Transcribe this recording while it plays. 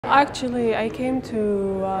Actually, I came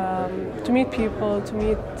to meet people, to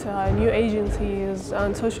meet new agencies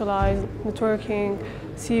and socialize, networking,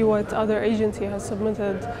 see what other agency has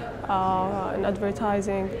submitted in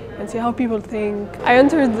advertising and see how people think. I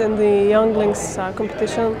entered in the Young Lynx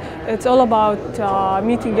competition. It's all about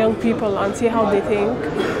meeting young people and see how they think,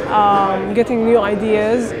 getting new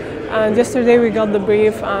ideas. And yesterday we got the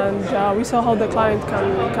brief and we saw how the client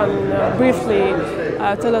can briefly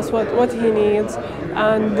tell us what he needs.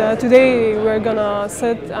 And today we're gonna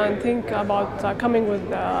sit and think about coming with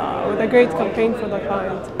a great campaign for the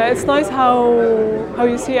client. It's nice how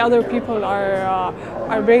you see other people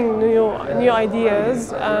are bringing new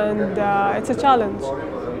ideas, and it's a challenge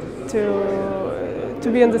to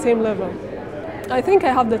be on the same level. I think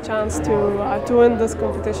I have the chance to win this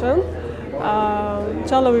competition.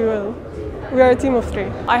 Inshallah, we will. We are a team of 3.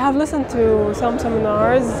 I have listened to some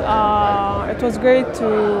seminars. It was great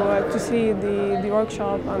to see the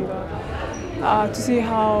workshop and to see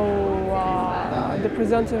how the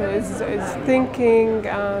presenter is thinking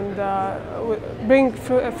and bring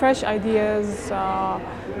fresh ideas.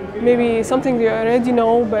 Maybe something they already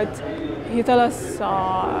know, but he tell us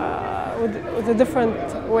with a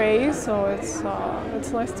different way. So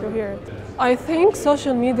it's nice to hear it. I think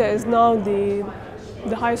social media is now the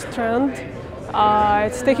highest trend.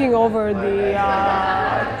 It's taking over the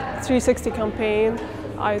 360 campaign.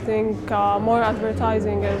 I think more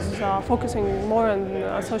advertising is focusing more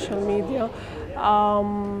on social media.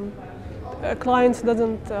 Clients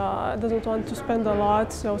doesn't want to spend a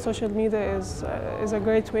lot, so social media is a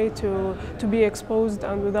great way to be exposed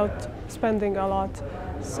and without spending a lot.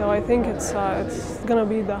 So I think it's gonna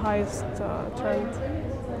be the highest trend.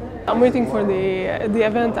 I'm waiting for the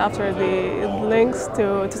event after the Lynx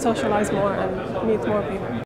to socialize more and meet more people.